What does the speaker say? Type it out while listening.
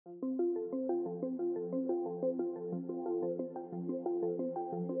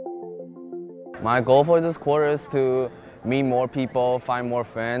My goal for this quarter is to meet more people, find more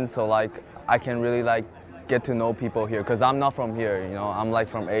friends, so like I can really like get to know people here, because I'm not from here, you know, I'm like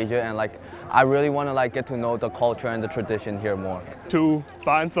from Asia, and like I really want to like get to know the culture and the tradition here more. To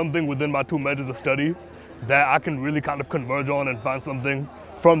find something within my 2 majors of study that I can really kind of converge on and find something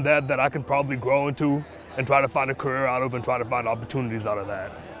from that I can probably grow into and try to find a career out of and try to find opportunities out of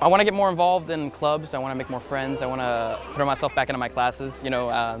that. I want to get more involved in clubs, I want to make more friends, I want to throw myself back into my classes, you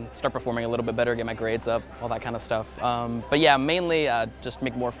know, start performing a little bit better, get my grades up, all that kind of stuff. But yeah, mainly just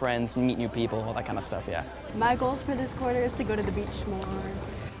make more friends, meet new people, all that kind of stuff, yeah. My goals for this quarter is to go to the beach more.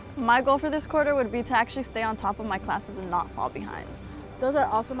 My goal for this quarter would be to actually stay on top of my classes and not fall behind. Those are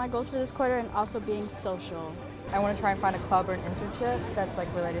also my goals for this quarter, and also being social. I want to try and find a club or an internship that's like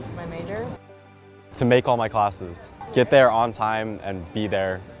related to my major. To make all my classes, get there on time and be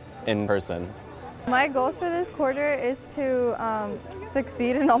there in person. My goals for this quarter is to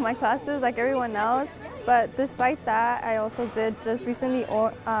succeed in all my classes like everyone else, but despite that, I also did just recently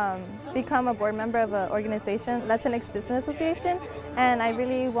become a board member of an organization, Latinx Business Association, and I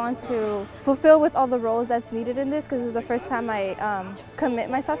really want to fulfill with all the roles that's needed in this, because it's the first time I commit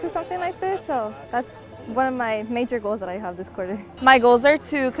myself to something like this, so that's one of my major goals that I have this quarter. My goals are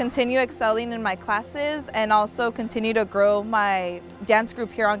to continue excelling in my classes and also continue to grow my dance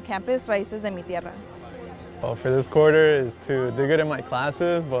group here on campus, Raíces de mi Tierra. Well, for this quarter is to do good in my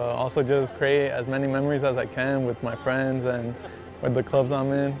classes, but also just create as many memories as I can with my friends and with the clubs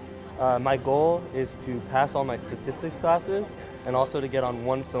I'm in. My goal is to pass all my statistics classes and also to get on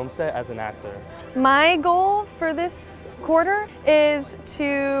one film set as an actor. My goal for this quarter is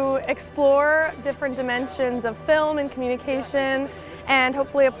to explore different dimensions of film and communication and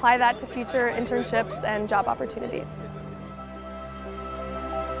hopefully apply that to future internships and job opportunities.